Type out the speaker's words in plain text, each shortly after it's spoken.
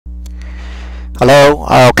Hello.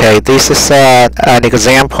 Okay, this is an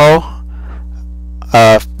example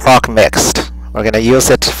of PROC mixed. We're going to use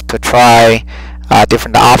it to try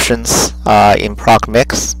different options in PROC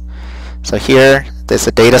mix. So here, this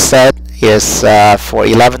data set is for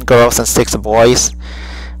 11 girls and 6 boys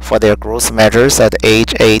for their growth measures at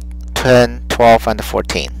age 8, 10, 12, and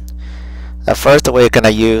 14. First, we're going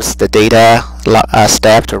to use the data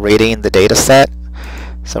step to read in the data set.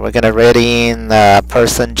 So we're going to read in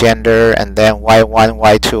person, gender, and then Y1,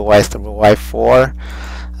 Y2, Y3,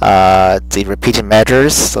 Y4, the repeated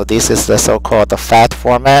measures. So this is the so-called the FAT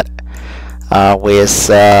format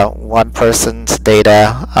with one person's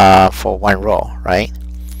data for one row, right?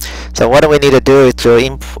 So what we need to do is to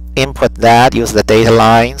input that, use the data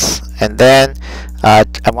lines, and then I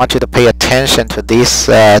want you to pay attention to this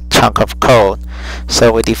chunk of code.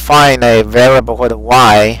 So we define a variable called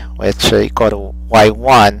y, which equal to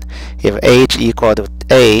y1. If age equal to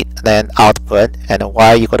 8, then output, and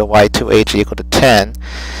y equal to y2, age equal to 10,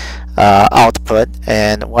 output,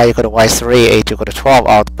 and y equal to y3, age equal to 12,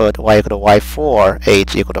 output, y equal to y4,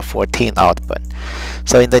 age equal to 14, output.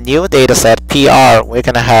 So in the new data set PR, we're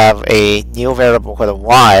going to have a new variable called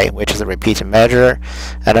y, which is a repeated measure,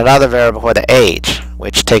 and another variable called age,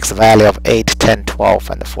 which takes the value of 8, 10, 12,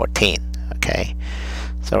 and 14. Okay,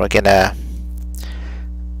 so we're going to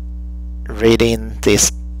read in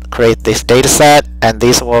this, create this data set, and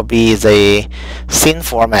this will be the scene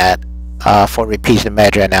format for repeated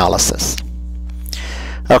measure analysis.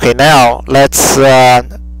 Okay, now let's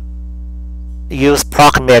use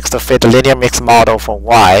PROC mix to fit the linear mix model for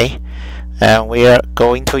y, and we are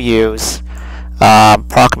going to use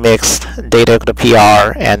PROC mixed data equal to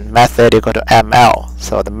PR and method equal to ML.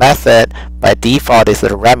 So the method by default is the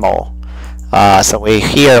REML. So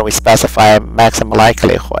here we specify maximum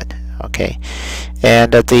likelihood. Okay,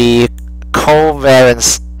 and the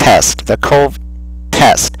covariance test, the cov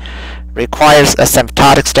test, requires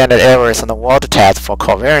asymptotic standard errors on the world test for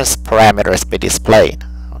covariance parameters be displayed.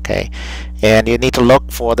 Okay, and you need to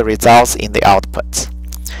look for the results in the outputs.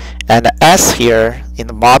 And S here in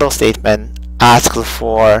the model statement asks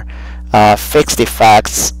for fixed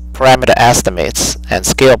effects parameter estimates and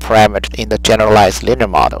scale parameters in the generalized linear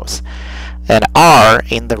models. And R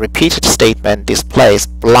in the repeated statement displays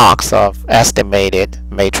blocks of estimated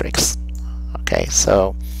matrix. Okay,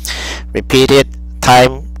 so repeated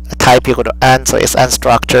type equal to n, so it's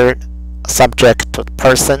unstructured, subject to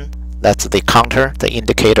person, that's the counter, the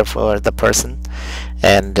indicator for the person,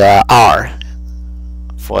 and R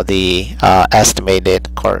for the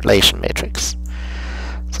estimated correlation matrix.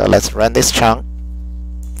 So let's run this chunk,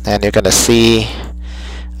 and you're going to see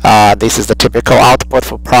this is the typical output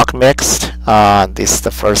for PROC mixed. This is the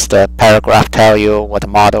first paragraph, tell you what the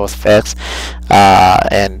model is fixed,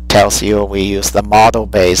 and tells you we use the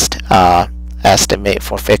model-based estimate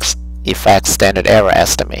for fixed effect standard error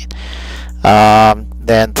estimate.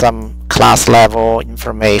 Then some class level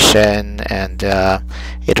information and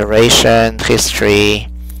iteration history,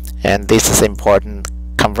 and this is important,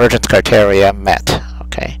 convergence criteria met.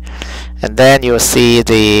 Okay, and then you'll see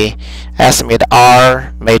the estimate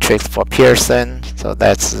R matrix for Pearson. So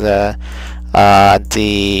that's for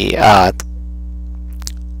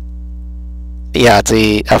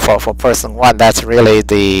person 1, that's really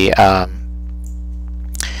the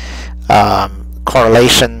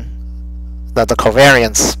correlation, the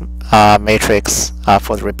covariance matrix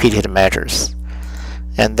for the repeated measures.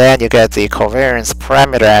 And then you get the covariance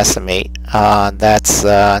parameter estimate. That's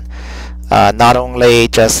not only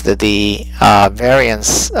just the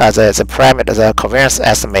variance as a parameter, the covariance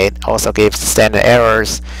estimate also gives standard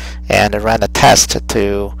errors and run a test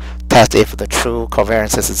to test if the true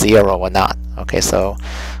covariance is 0 or not. Okay, so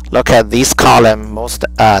look at this column. Most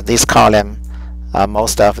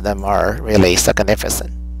of them are really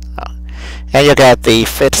significant. And you get the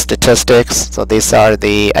fit statistics. So these are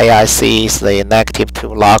the AICs, the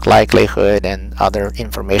 -2 log likelihood, and other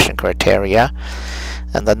information criteria.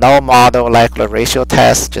 And the null model likelihood ratio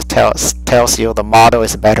test just tells you the model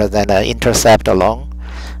is better than an intercept alone.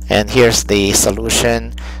 And here's the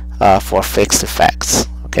solution for fixed effects.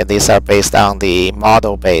 Okay, these are based on the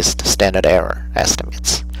model-based standard error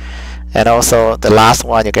estimates. And also the last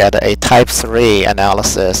one, you get a type 3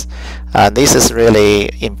 analysis. This is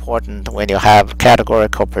really important when you have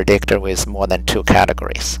categorical predictor with more than 2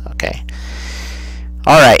 categories. Okay.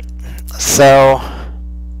 All right. So,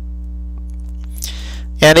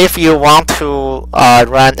 and if you want to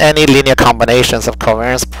run any linear combinations of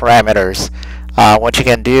covariance parameters, what you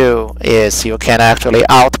can do is you can actually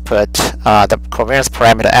output the covariance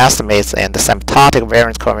parameter estimates and the symptotic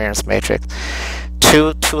variance covariance matrix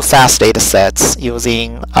to two SAS data sets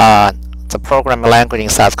using the programming language in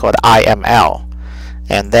SAS called IML,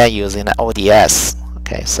 and then using the ODS.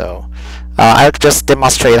 Okay, so I'll just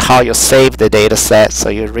demonstrate how you save the data set. So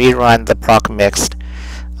you rerun the proc mixed,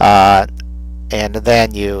 and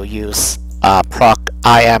then you use proc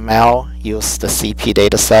IML, use the CP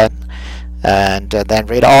data set, and then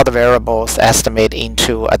read all the variables, estimate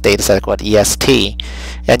into a data set called EST,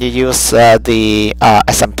 and you use the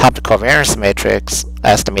asymptotic covariance matrix,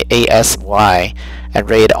 estimate ASY, and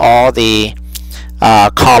read all the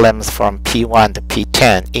columns from P1 to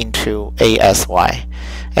P10 into ASY.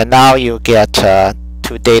 And now you get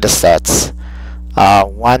two data sets.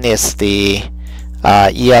 One is the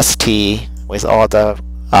EST with all the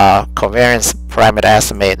covariance parameter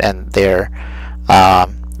estimate and their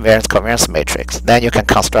variance covariance matrix. Then you can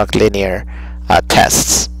construct linear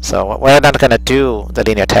tests. So we're not going to do the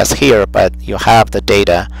linear test here, but you have the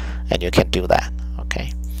data and you can do that.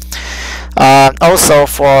 Okay. Also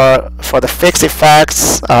for the fixed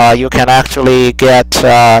effects, you can actually get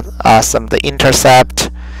some of the intercept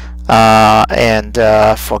and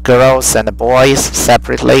for girls and boys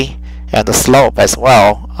separately, and the slope as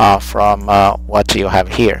well from what you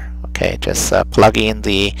have here. Okay, just plug in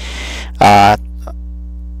the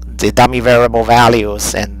dummy variable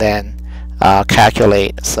values and then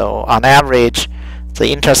calculate. So on average,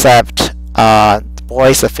 the intercept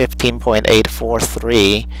boys are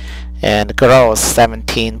 15.843 and girls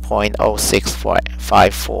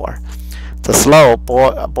 17.0654. The slope,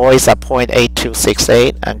 boys are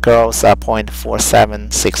 0.8268 and girls are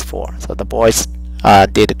 0.4764. So the boys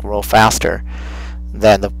did grow faster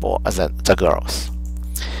than the girls.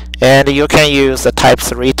 And you can use the type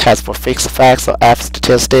 3 test for fixed effects or F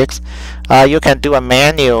statistics. You can do a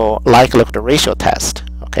manual likelihood ratio test.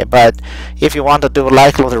 Okay, but if you want to do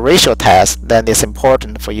likelihood ratio test, then it's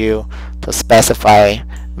important for you to specify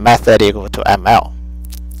method equal to ML.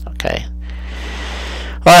 Okay.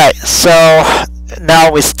 All right. So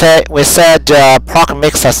now we said proc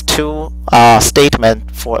mix has two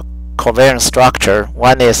statements for covariance structure.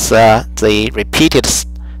 One is the repeated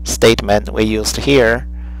statement we used here,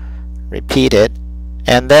 repeated,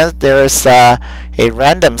 and then there is a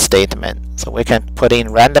random statement. So we can put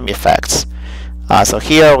in random effects. So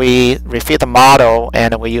here we refit the model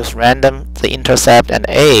and we use random, the intercept, and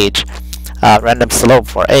age, random slope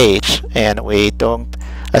for age, and we don't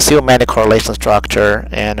assume any correlation structure,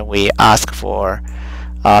 and we ask for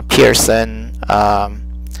Pearson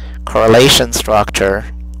correlation structure,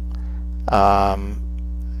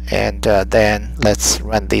 and then let's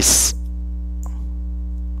run this.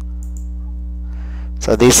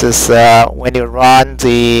 So this is when you run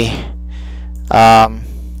the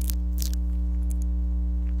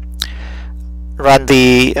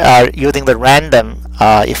using the random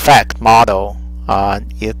effect model,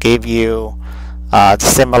 it give you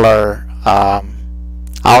similar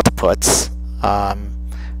outputs,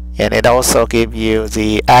 and it also give you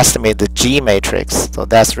the estimate the G matrix. So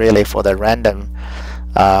that's really for the random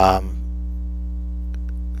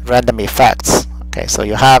effects. Okay, so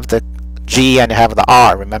you have the G and you have the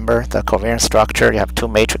R. Remember the covariance structure, you have two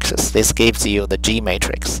matrices. This gives you the G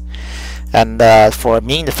matrix. And for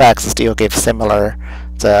mean effects, still give similar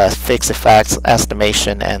the fixed effects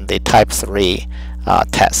estimation and the type 3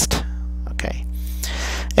 test. Okay,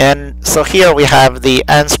 and so here we have the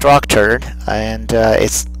unstructured, and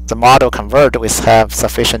it's the model converted. We have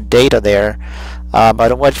sufficient data there,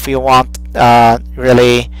 but what if you want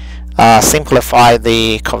really simplify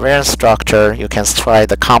the covariance structure, you can try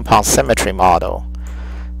the compound symmetry model.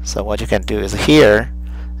 So what you can do is here,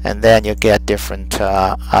 and then you get different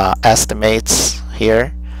estimates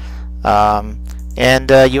here,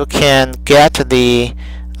 and you can get the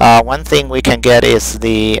one thing we can get is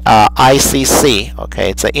the ICC. Okay,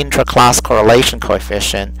 it's an intra-class correlation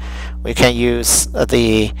coefficient. We can use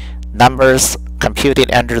the numbers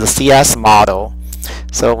computed under the CS model.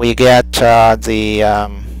 So we get so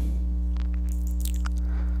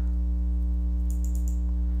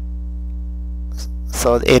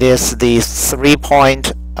it is the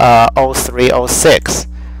 3.0306.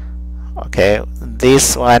 Okay,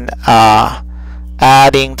 this one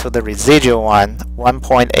adding to the residual one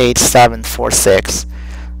 1.8746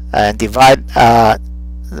 and divide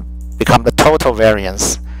become the total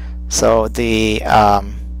variance. So the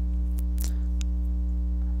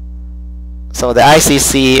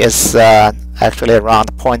ICC is actually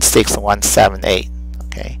around 0.6178.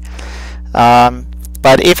 Okay,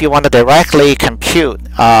 but if you want to directly compute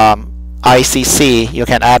ICC, you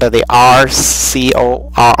can add the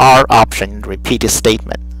RCORR option, repeated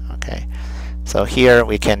statement. Okay, so here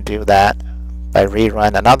we can do that by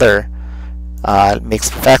rerun another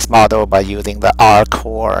mixed effects model by using the R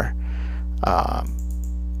core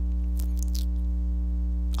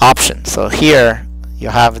option. So here you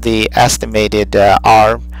have the estimated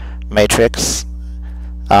R matrix.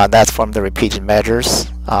 That's from the repeated measures.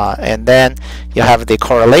 And then you have the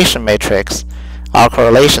correlation matrix. Our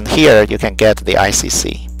correlation here, you can get the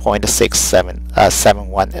ICC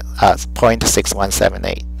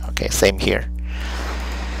 0.6178. Okay, same here.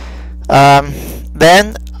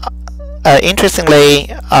 Then interestingly,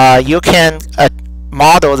 you can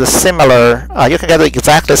model the similar, you can get the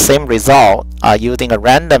exactly same result using a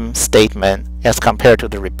random statement as compared to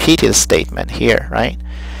the repeated statement here, right?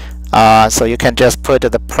 So you can just put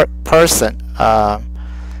the person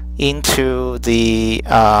into the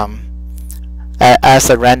as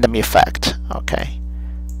a random effect. Okay.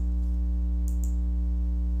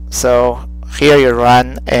 So here you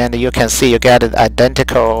run, and you can see you get an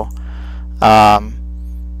identical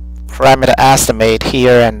parameter estimate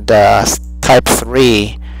here, and type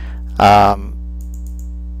 3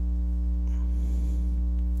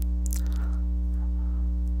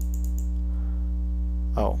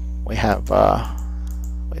 oh, we have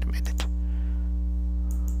wait a minute.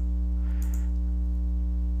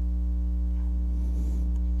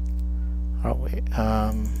 Are we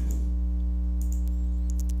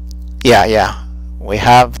yeah, we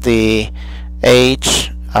have the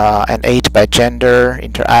age and age by gender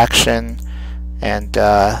interaction, and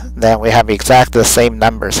then we have exactly the same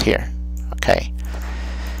numbers here. Okay,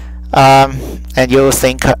 and you'll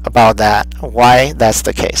think about that, why that's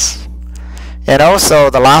the case. And also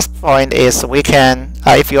the last point is we can,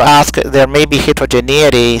 if you ask, there may be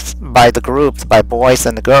heterogeneity by the groups, by boys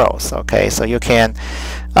and girls. Okay, so you can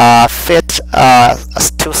fit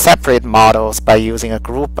two separate models by using a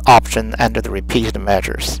group option under the repeated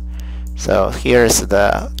measures. So here's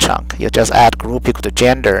the chunk. You just add group equal to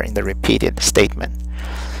gender in the repeated statement.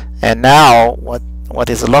 And now what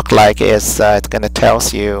it look like is it's going to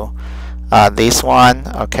tells you this one.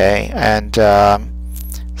 Okay, and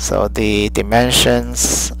so the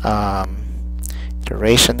dimensions,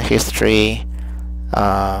 iteration history,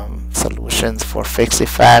 solutions for fixed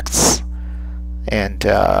effects, and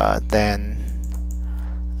then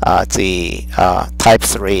the type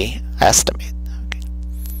 3 estimate. Okay.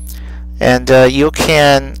 And you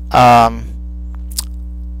can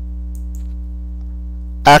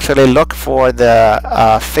actually look for the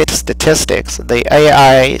fit statistics. The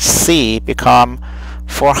AIC become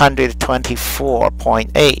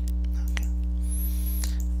 424.8,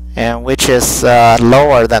 and which is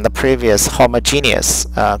lower than the previous homogeneous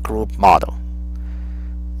group model.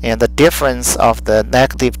 And the difference of the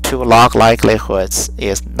 -2 log likelihoods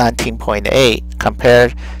is 19.8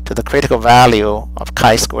 compared to the critical value of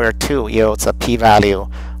chi-square 2 yields a p-value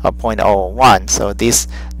of 0.001. So this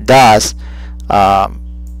does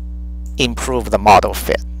improve the model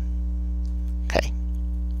fit.